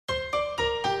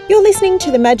You're listening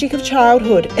to The Magic of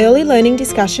Childhood, early learning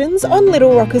discussions on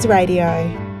Little Rockers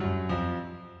Radio.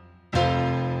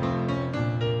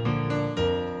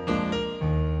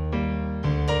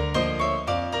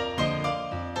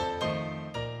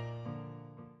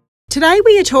 Today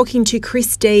we are talking to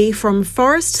Chris D from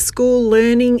Forest School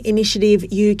Learning Initiative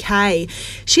UK.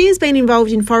 She has been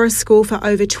involved in Forest School for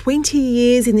over 20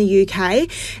 years in the UK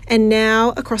and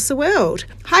now across the world.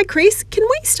 Hi Chris, can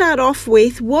we start off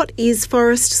with what is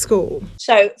Forest School?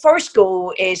 So Forest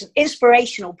School is an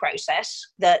inspirational process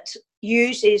that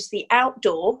uses the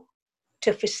outdoor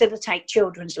to facilitate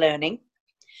children's learning.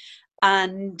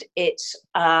 And it's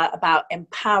about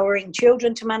empowering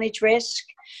children to manage risk,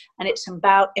 and it's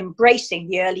about embracing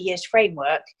the early years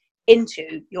framework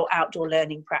into your outdoor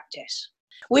learning practice.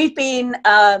 We've been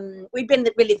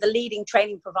really the leading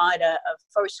training provider of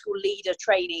Forest School leader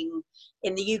training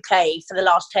in the UK for the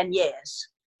last 10 years.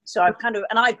 So I've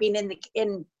been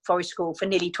in Forest School for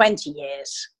nearly 20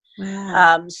 years.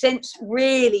 Wow. Since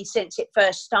it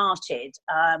first started.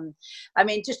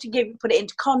 Just to put it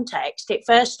into context, it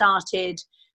first started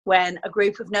when a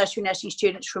group of nursery nursing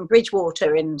students from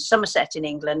Bridgewater in Somerset in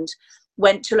England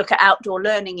went to look at outdoor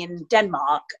learning in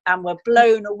Denmark and were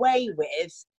blown away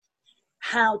with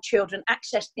how children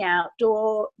accessed the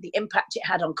outdoor, the impact it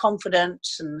had on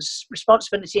confidence and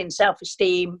responsibility and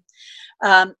self-esteem.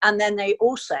 And then they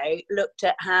also looked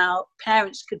at how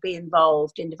parents could be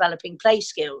involved in developing play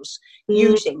skills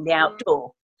using the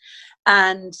outdoor.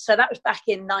 And so that was back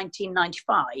in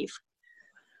 1995.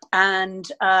 And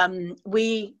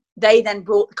they then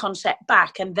brought the concept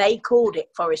back and they called it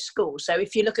Forest School. So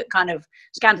if you look at kind of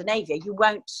Scandinavia, you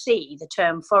won't see the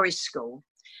term Forest School,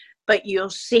 but you'll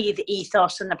see the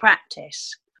ethos and the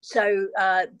practice. So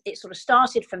it sort of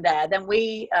started from there. Then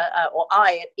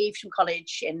I at Evesham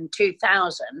College in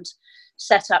 2000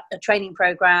 set up a training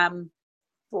program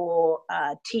for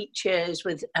teachers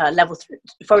with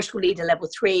Forest School Leader Level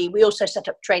 3. We also set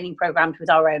up training programs with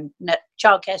our own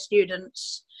childcare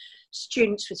students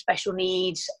with special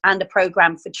needs, and a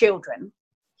program for children.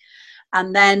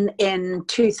 And then in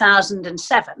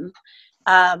 2007,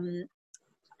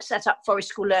 set up Forest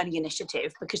School Learning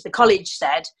Initiative, because the college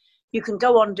said you can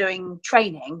go on doing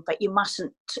training, but you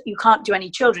can't do any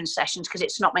children's sessions because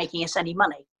it's not making us any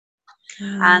money.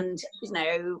 And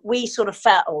we sort of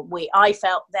I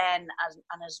felt then,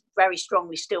 and as very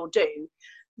strongly still do,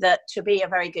 that to be a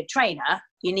very good trainer,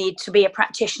 you need to be a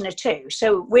practitioner too.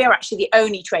 So we're actually the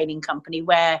only training company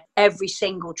where every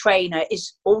single trainer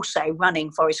is also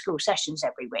running Forest School sessions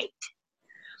every week.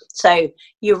 So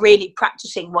you're really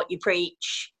practicing what you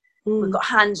preach. We've got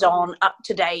hands-on,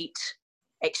 up-to-date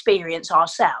experience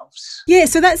ourselves. Yeah,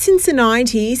 so that's since the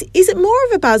 90s. Is it more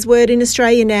of a buzzword in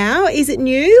Australia now? Is it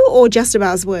new or just a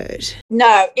buzzword?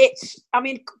 No,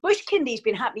 Bush Kindy's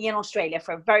been happening in Australia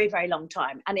for a very, very long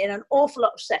time. And in an awful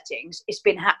lot of settings, it's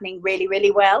been happening really, really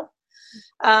well.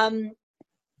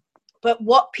 But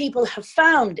what people have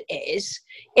found is,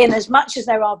 in as much as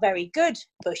there are very good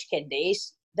Bush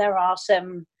Kindys, there are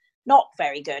some not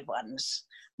very good ones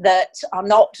that are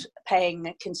not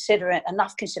paying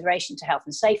enough consideration to health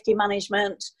and safety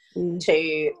management,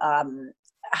 to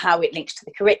how it links to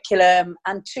the curriculum,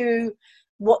 and to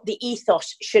what the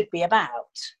ethos should be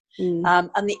about.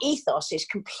 And the ethos is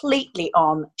completely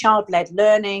on child-led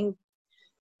learning,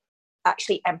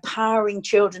 actually empowering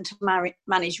children to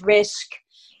manage risk,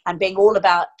 and being all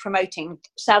about promoting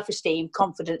self-esteem,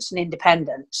 confidence and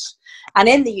independence. And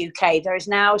in the UK, there is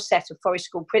now a set of Forest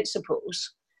School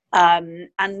principles,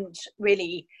 and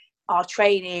really our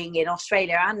training in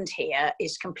Australia and here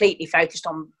is completely focused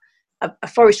on a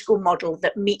Forest School model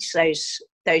that meets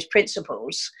those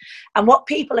principles. And what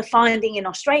people are finding in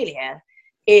Australia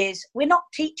is we're not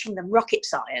teaching them rocket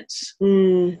science.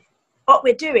 What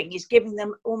we're doing is giving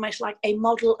them almost like a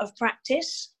model of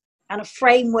practice and a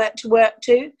framework to work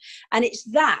to. And it's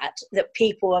that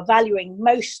people are valuing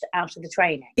most out of the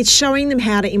training. It's showing them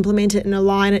how to implement it and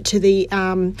align it to the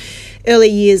early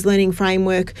years learning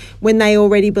framework when they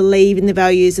already believe in the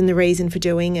values and the reason for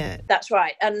doing it. That's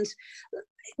right. And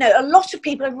a lot of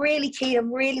people are really keen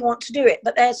and really want to do it,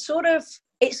 but they're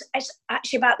it's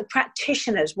actually about the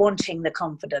practitioners wanting the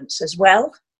confidence as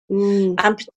well. And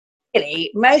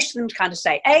particularly, most of them kind of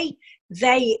say,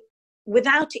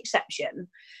 without exception,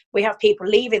 we have people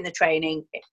leaving the training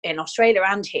in Australia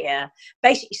and here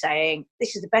basically saying,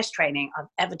 this is the best training I've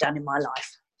ever done in my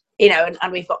life.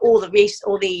 And we've got all the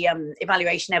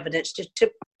evaluation evidence to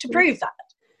prove that.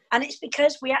 And it's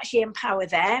because we actually empower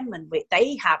them, and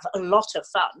they have a lot of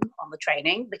fun on the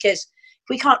training, because if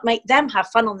we can't make them have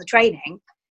fun on the training,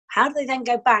 how do they then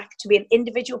go back to be an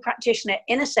individual practitioner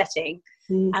in a setting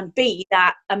and be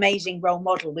that amazing role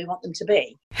model we want them to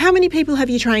be. How many people have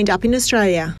you trained up in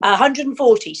Australia?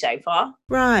 140 so far.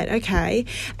 Right, okay.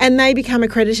 And they become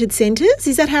accredited centres?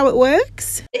 Is that how it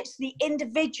works? It's the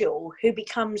individual who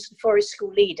becomes the forest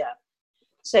school leader.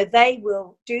 So they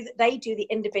do the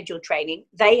individual training.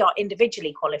 They are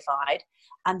individually qualified,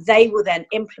 and they will then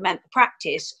implement the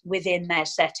practice within their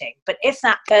setting. But if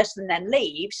that person then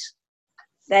leaves,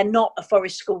 they're not a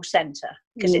forest school centre,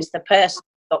 because it's the person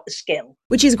who got the skill.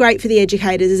 Which is great for the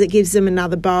educators, as it gives them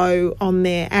another bow on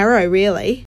their arrow,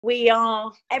 really. We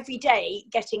are every day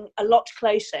getting a lot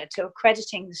closer to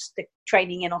accrediting the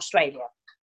training in Australia.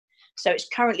 So it's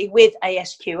currently with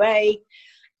ASQA.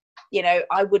 You know,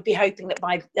 I would be hoping that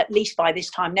at least by this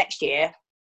time next year,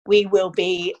 we will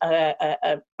be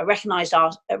a recognised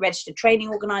registered training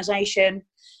organisation.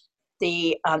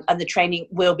 And the training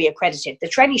will be accredited. The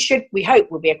training we hope,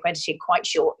 will be accredited quite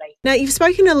shortly. Now, you've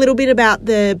spoken a little bit about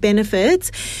the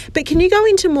benefits, but can you go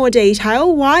into more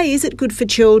detail? Why is it good for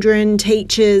children,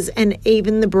 teachers, and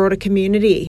even the broader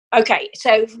community? Okay,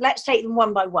 so let's take them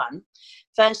one by one.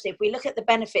 Firstly, if we look at the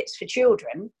benefits for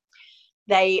children,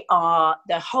 the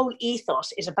whole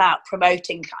ethos is about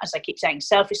promoting, as I keep saying,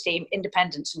 self-esteem,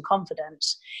 independence, and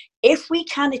confidence. If we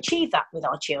can achieve that with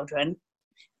our children,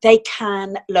 they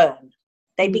can learn.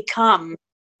 They become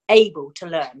able to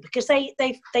learn because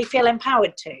they feel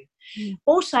empowered to.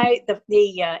 Also,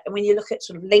 when you look at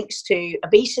sort of links to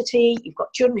obesity, you've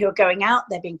got children who are going out,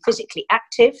 they're being physically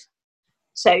active.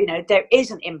 So, you know, there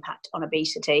is an impact on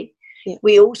obesity. Yeah.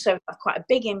 We also have quite a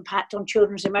big impact on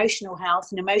children's emotional health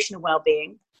and emotional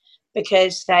well-being,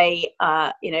 because they,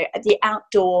 the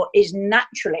outdoor is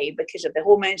naturally, because of the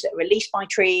hormones that are released by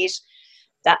trees,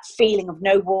 that feeling of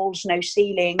no walls, no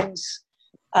ceilings.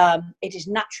 It is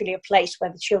naturally a place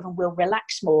where the children will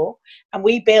relax more. And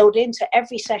we build into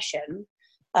every session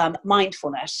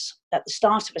mindfulness at the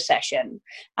start of a session.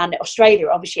 And in Australia,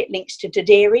 obviously, it links to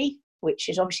Dadiri, which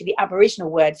is obviously the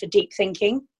Aboriginal word for deep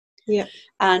thinking. Yeah.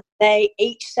 And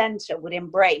each centre would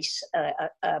embrace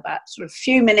about sort of a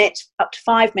few minutes, up to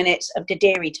 5 minutes of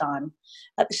Dadiri time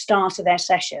at the start of their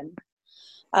session.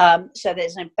 So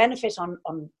there's a benefit on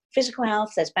physical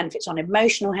health, there's benefits on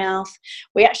emotional health.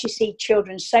 We actually see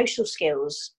children's social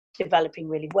skills developing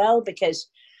really well, because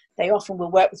they often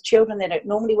will work with children they don't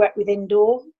normally work with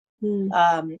indoor.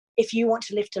 If you want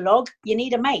to lift a log, you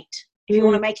need a mate. If you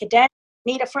want to make a den,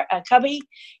 you need a cubby,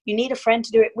 you need a friend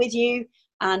to do it with you.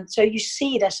 And so you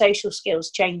see their social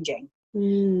skills changing.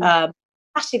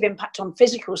 Massive impact on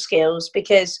physical skills,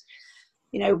 because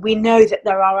you know, we know that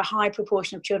there are a high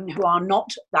proportion of children who are not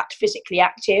that physically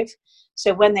active.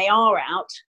 So when they are out,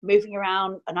 moving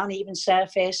around an uneven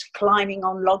surface, climbing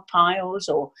on log piles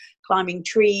or climbing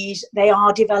trees, they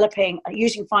are developing,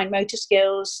 using fine motor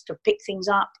skills to pick things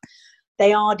up.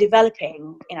 They are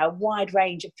developing, you know, a wide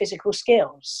range of physical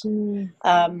skills.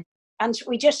 And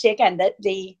we just see, again, that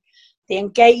the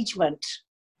engagement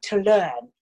to learn.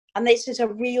 And this is a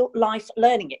real life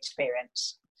learning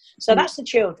experience. So that's the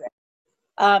children.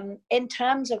 In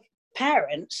terms of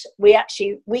parents, we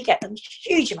get a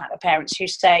huge amount of parents who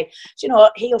say, do you know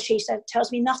what, he or she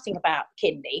tells me nothing about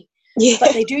Kindy,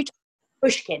 but they do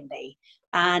Bush Kindy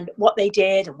and what they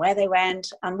did and where they went.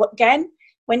 And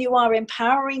when you are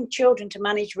empowering children to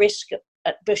manage risk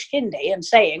at Bush Kindy and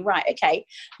saying, right, okay,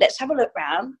 let's have a look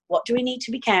round. What do we need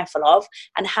to be careful of?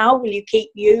 And how will you keep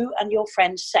you and your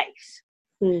friends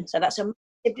safe? So that's a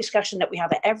massive discussion that we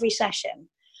have at every session.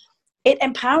 It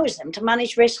empowers them to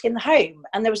manage risk in the home.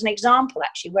 And there was an example,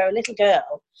 actually, where a little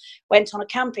girl went on a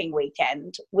camping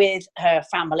weekend with her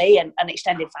family and an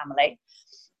extended family.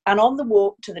 And on the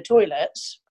walk to the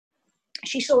toilets,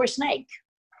 she saw a snake.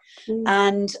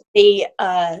 And the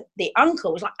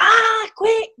uncle was like,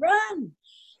 quick, run.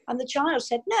 And the child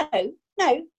said,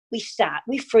 no,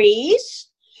 we freeze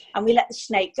and we let the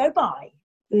snake go by.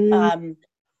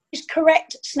 It's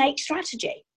correct snake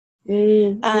strategy.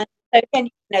 And so again,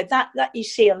 you know, that you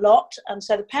see a lot. And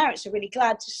so the parents are really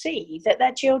glad to see that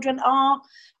their children are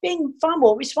being far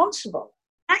more responsible.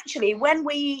 Actually, when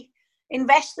we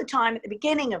invest the time at the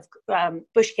beginning of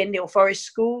Bush Kindy or Forest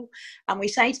School, and we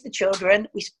say to the children,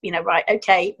 right,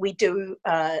 okay, they do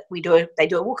a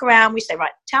walk around. We say,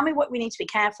 right, tell me what we need to be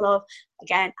careful of.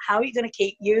 Again, how are you going to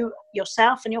keep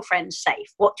yourself and your friends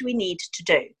safe? What do we need to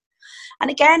do? And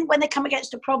again, when they come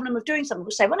against a problem of doing something,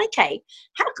 we'll say, well, okay,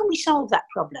 how can we solve that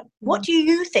problem? What do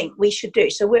you think we should do?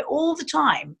 So we're all the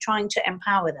time trying to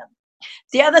empower them.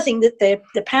 The other thing that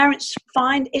the parents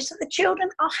find is that the children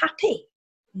are happy.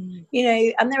 You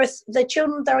know, and there are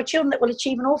children that will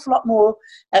achieve an awful lot more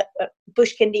at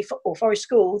Bush Kindy or Forest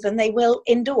School than they will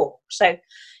indoor. So,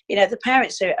 you know, the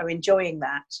parents are enjoying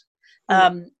that.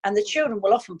 And the children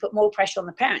will often put more pressure on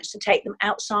the parents to take them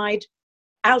outside,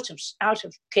 out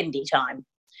of kindy time.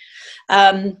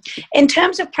 In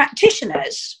terms of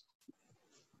practitioners,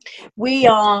 we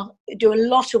do a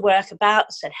lot of work about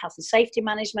health and safety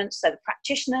management, so the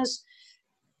practitioners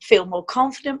feel more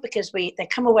confident because they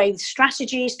come away with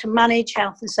strategies to manage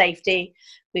health and safety.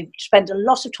 We spend a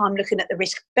lot of time looking at the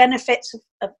risk benefits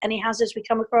of any hazards we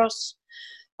come across.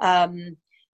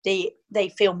 They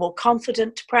feel more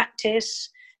confident to practice.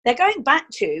 They're going back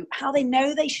to how they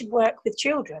know they should work with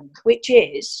children, which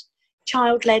is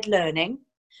child-led learning,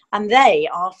 and they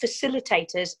are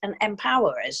facilitators and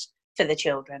empowerers for the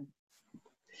children.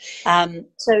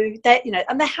 So they're,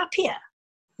 and they're happier.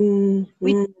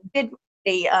 We did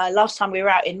last time we were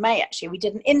out in May, actually, we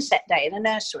did an inset day in a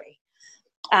nursery,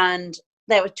 and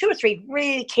there were 2 or 3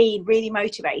 really keen, really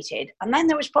motivated, and then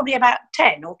there was probably about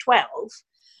 10 or 12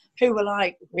 who were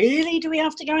like, really, do we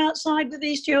have to go outside with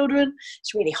these children?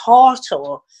 It's really hot,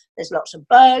 or there's lots of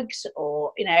bugs,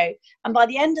 or, and by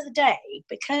the end of the day,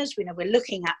 because we're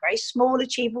looking at very small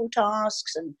achievable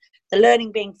tasks and the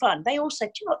learning being fun, they all said,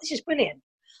 do you know what, this is brilliant.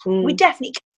 We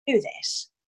definitely can do this.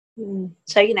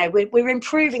 So, we're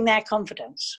improving their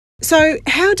confidence. So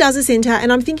how does a centre,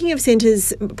 and I'm thinking of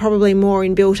centres probably more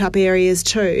in built-up areas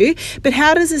too, but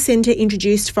how does a centre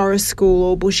introduce Forest School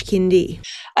or Bush Kindy?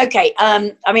 Okay,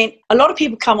 a lot of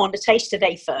people come on to Taster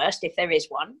Day first, if there is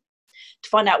one, to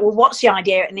find out, well, what's the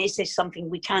idea, and is this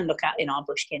something we can look at in our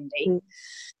Bush Kindy?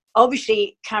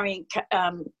 Obviously, carrying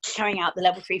out the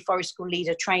Level 3 Forest School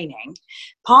Leader training,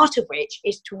 part of which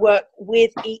is to work with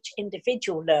each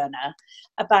individual learner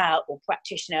or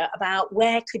practitioner about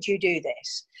where could you do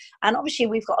this. And obviously,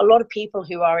 we've got a lot of people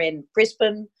who are in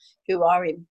Brisbane, who are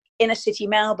in inner city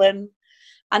Melbourne,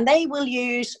 and they will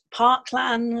use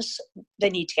parklands. They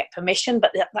need to get permission,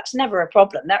 but that's never a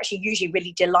problem. They're actually usually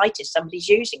really delighted somebody's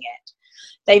using it.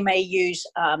 They may use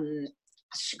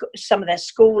some of their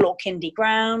school or kindy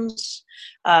grounds.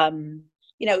 The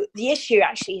issue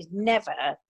actually is never,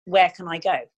 where can I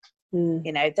go?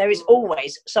 There is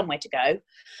always somewhere to go,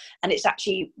 and it's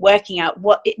actually working out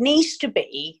what it needs to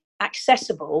be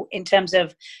accessible in terms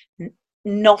of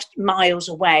not miles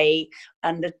away,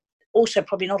 and also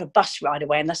probably not a bus ride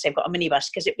away unless they've got a minibus,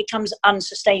 because it becomes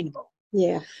unsustainable.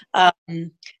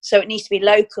 So it needs to be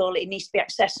local, it needs to be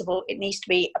accessible, it needs to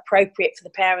be appropriate for the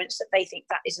parents, that they think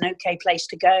that is an okay place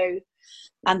to go.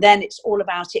 And then it's all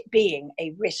about it being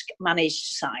a risk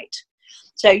managed site.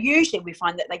 So usually we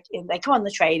find that they come on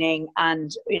the training,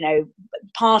 and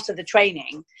part of the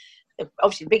training,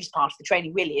 obviously the biggest part of the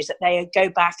training really, is that they go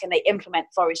back and they implement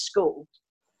Forest School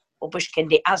or Bush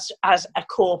Kindy as a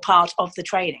core part of the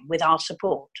training with our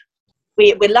support.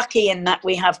 We're lucky in that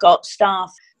we have got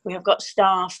staff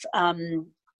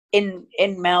in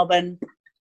Melbourne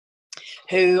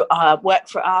who work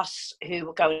for us, who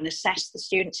will go and assess the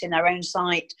students in their own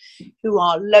site, who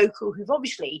are local, who've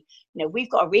obviously, we've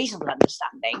got a reasonable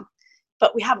understanding,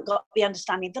 but we haven't got the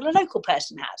understanding that a local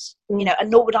person has,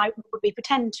 and nor would we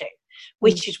pretend to,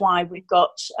 which is why we've got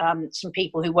some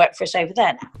people who work for us over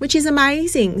there now. Which is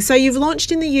amazing. So you've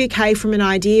launched in the UK from an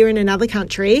idea in another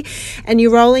country, and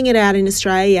you're rolling it out in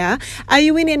Australia. Are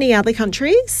you in any other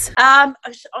countries?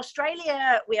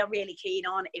 Australia, we are really keen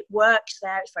on. It works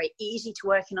there. It's very easy to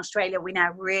work in Australia. We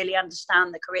now really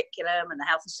understand the curriculum and the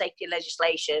health and safety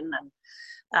legislation, and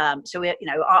so we,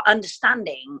 our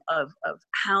understanding of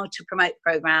how to promote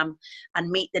the program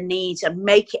and meet the needs and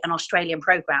make it an Australian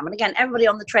program. And again, everybody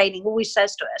on the training always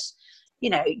says to us,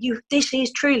 this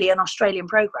is truly an Australian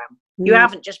program. You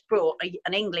haven't just brought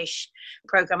an English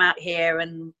program out here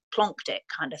and plonked it,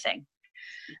 kind of thing.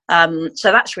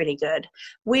 So that's really good.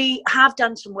 We have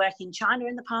done some work in China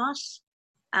in the past,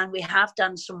 and we have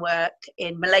done some work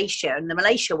in Malaysia, and the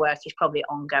Malaysia work is probably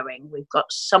ongoing. We've got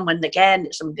someone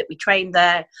that we trained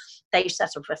there. They've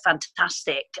set up a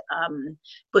fantastic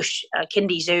Bush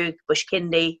Kindy zoo, Bush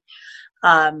Kindy,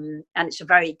 and it's a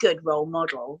very good role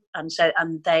model. And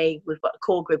we've got a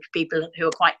core group of people who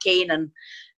are quite keen, and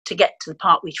to get to the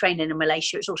part we train in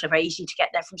Malaysia, it's also very easy to get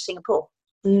there from Singapore.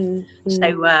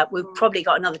 So we've probably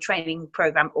got another training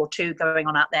program or 2 going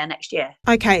on out there next year.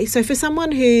 Okay, so for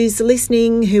someone who's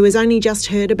listening who has only just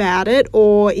heard about it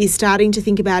or is starting to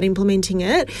think about implementing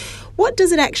it, what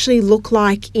does it actually look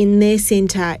like in their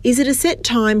centre? Is it a set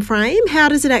time frame? How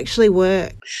does it actually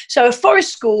work? So a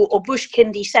Forest School or Bush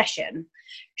Kindy session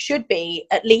should be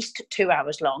at least 2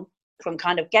 hours long, from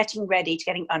kind of getting ready to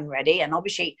getting unready, and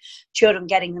obviously children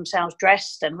getting themselves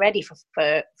dressed and ready for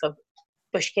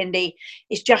Bush Kindy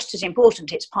is just as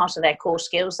important. It's part of their core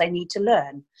skills they need to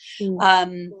learn.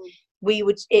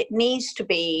 It needs to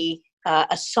be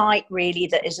a site really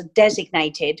that is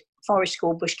designated Forest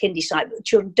School Bush Kindy site that the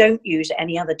children don't use at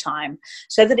any other time,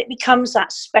 so that it becomes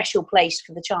that special place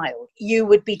for the child. You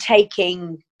would be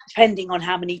taking, depending on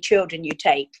how many children you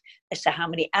take as to how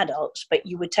many adults, but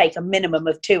you would take a minimum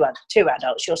of two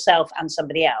adults, yourself and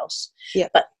somebody else. Yeah.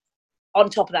 But on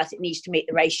top of that, it needs to meet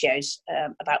the ratios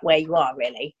about where you are,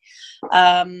 really.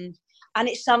 And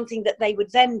it's something that they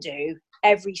would then do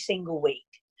every single week.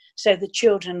 So the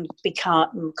children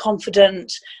become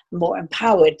confident, more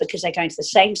empowered, because they're going to the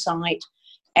same site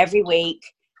every week.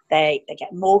 They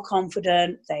get more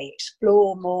confident, they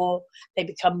explore more, they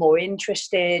become more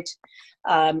interested.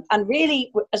 And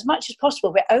really, as much as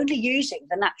possible, we're only using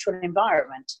the natural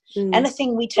environment.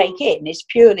 Anything we take in is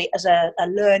purely as a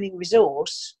learning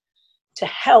resource to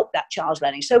help that child's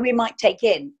learning. So we might take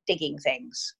in digging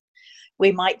things.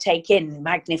 We might take in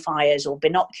magnifiers or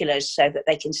binoculars so that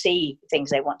they can see things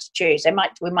they want to choose.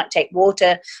 We might take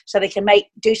water so they can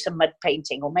do some mud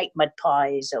painting or make mud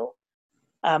pies. Or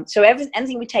so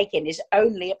anything we take in is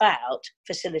only about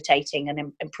facilitating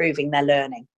and improving their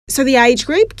learning. So the age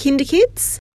group, kinder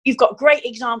kids? You've got great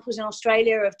examples in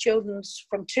Australia of children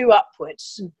from 2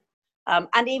 upwards.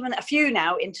 And even a few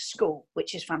now into school,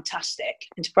 which is fantastic,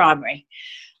 into primary.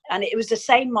 And it was the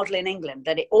same model in England,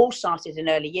 that it all started in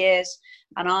early years.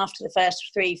 And after the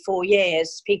first 3-4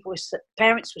 years,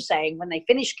 parents were saying when they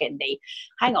finished kindy,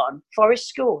 hang on, Forest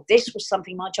School, this was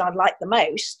something my child liked the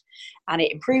most. And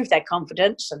it improved their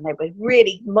confidence and they were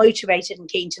really motivated and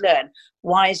keen to learn.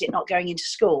 Why is it not going into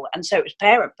school? And so it was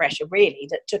parent pressure really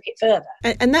that took it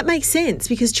further. And that makes sense,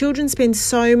 because children spend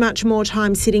so much more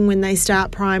time sitting when they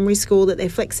start primary school that their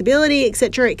flexibility,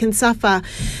 etc., it can suffer.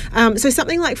 So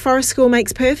something like Forest School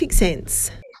makes perfect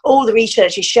sense. All the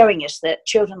research is showing us that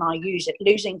children are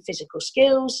losing physical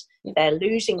skills. They're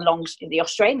losing the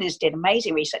Australians did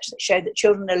amazing research that showed that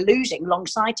children are losing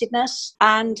long-sightedness,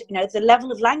 and the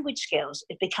level of language skills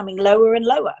is becoming lower and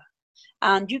lower.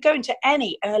 And you go into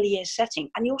any early years setting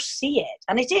and you'll see it.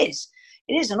 And it is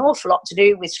an awful lot to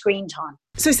do with screen time.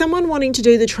 So someone wanting to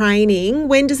do the training,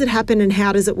 when does it happen and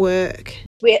how does it work?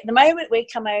 At the moment, we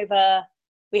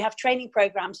have training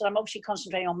programs, and I'm obviously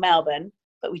concentrating on Melbourne,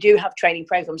 but we do have training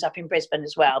programs up in Brisbane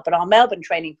as well. But our Melbourne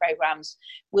training programs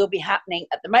will be happening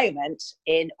at the moment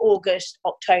in August,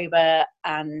 October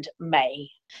and May.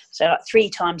 So like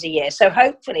 3 times a year. So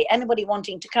hopefully anybody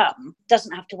wanting to come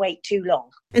doesn't have to wait too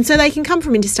long. And so they can come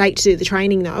from interstate to do the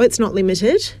training though, it's not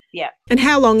limited? Yeah. And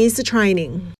how long is the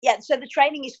training? Yeah, so the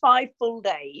training is 5 full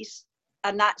days,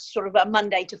 and that's sort of a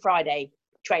Monday to Friday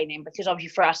training, because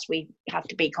obviously for us we have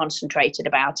to be concentrated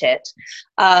about it.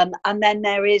 And then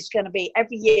there is going to be,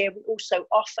 every year we also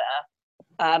offer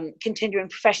continuing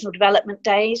professional development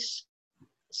days.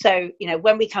 So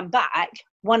when we come back,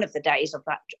 one of the days of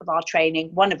our training,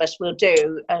 one of us will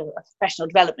do a professional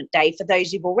development day for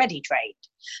those who've already trained.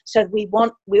 So we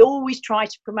always try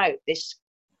to promote this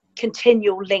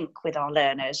continual link with our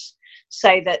learners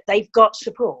so that they've got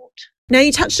support. Now,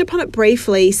 you touched upon it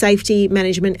briefly, safety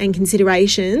management and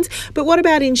considerations, but what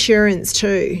about insurance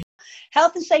too?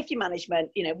 Health and safety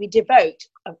management, we devote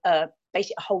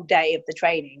basically a whole day of the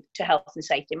training to health and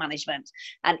safety management,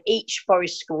 and each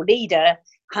Forest School leader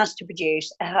has to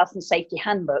produce a health and safety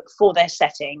handbook for their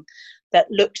setting that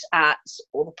looks at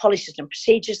all the policies and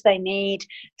procedures they need,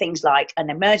 things like all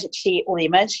the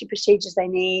emergency procedures they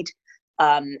need,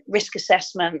 risk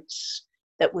assessments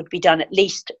that would be done at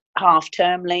least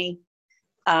half-termly.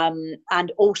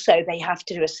 And also they have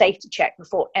to do a safety check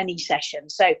before any session.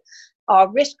 So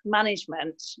our risk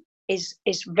management is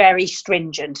very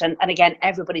stringent. And again,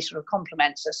 everybody sort of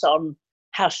compliments us on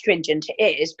how stringent it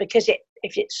is, because if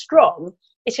it's strong,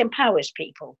 it empowers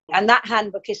people. And that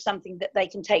handbook is something that they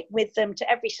can take with them to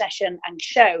every session and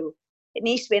show. It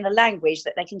needs to be in a language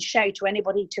that they can show to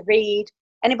anybody to read.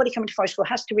 Anybody coming to Forest School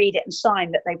has to read it and sign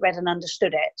that they've read and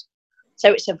understood it.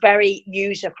 So it's a very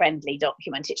user-friendly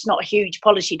document. It's not a huge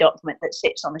policy document that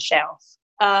sits on a shelf.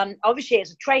 Obviously, as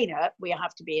a trainer, we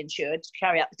have to be insured to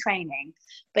carry out the training,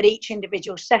 but each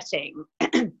individual setting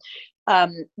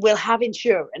will have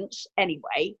insurance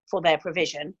anyway for their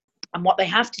provision. And what they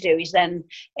have to do is then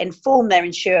inform their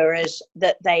insurers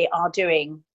that they are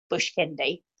doing Bush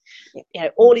Kindy.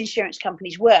 All insurance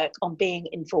companies work on being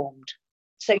informed.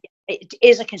 So it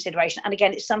is a consideration. And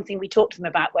again, it's something we talk to them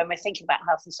about when we're thinking about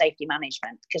health and safety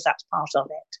management, because that's part of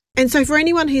it. And so for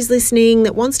anyone who's listening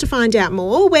that wants to find out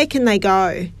more, where can they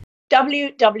go?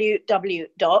 www.f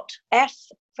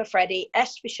for Freddie,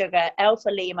 S for sugar, L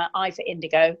for Lima, I for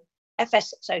indigo,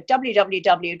 so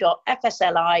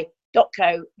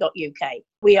www.fsli.co.uk.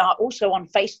 We are also on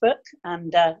Facebook,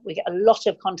 and we get a lot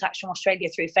of contacts from Australia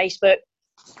through Facebook.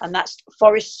 and that's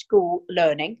Forest School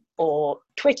Learning, or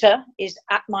Twitter is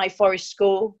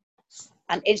 @myforestschool,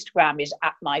 and Instagram is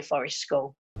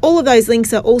 @myforestschool. All of those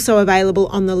links are also available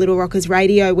on the Little Rockers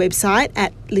Radio website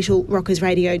at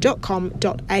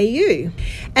littlerockersradio.com.au.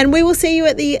 And we will see you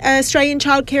at the Australian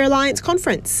Childcare Alliance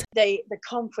conference. The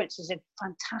conference is a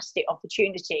fantastic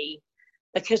opportunity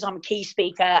because I'm a key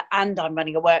speaker and I'm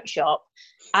running a workshop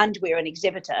and we're an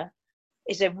exhibitor.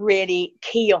 Is a really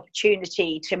key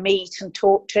opportunity to meet and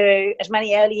talk to as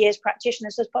many early years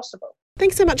practitioners as possible.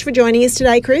 Thanks so much for joining us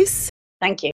today, Chris.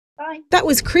 Thank you. Bye. That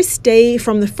was Chris D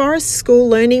from the Forest School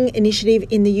Learning Initiative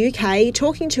in the UK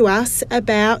talking to us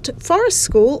about Forest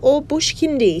School, or Bush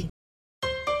Kindy.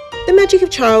 The Magic of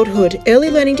Childhood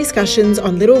Early Learning Discussions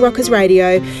on Little Rockers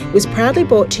Radio was proudly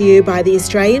brought to you by the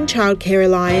Australian Childcare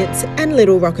Alliance and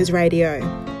Little Rockers Radio.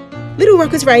 Little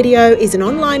Rockers Radio is an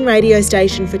online radio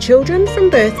station for children from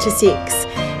birth to 6.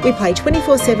 We play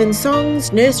 24/7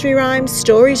 songs, nursery rhymes,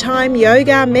 story time,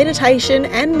 yoga, meditation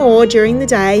and more during the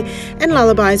day, and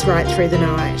lullabies right through the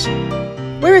night.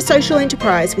 We're a social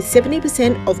enterprise with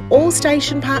 70% of all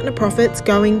station partner profits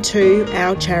going to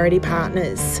our charity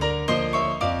partners.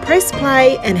 Press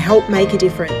play and help make a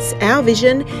difference. Our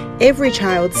vision, every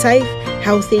child safe,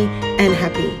 healthy and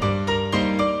happy.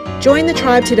 Join the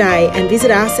tribe today and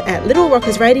visit us at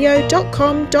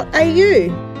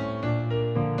littlerockersradio.com.au.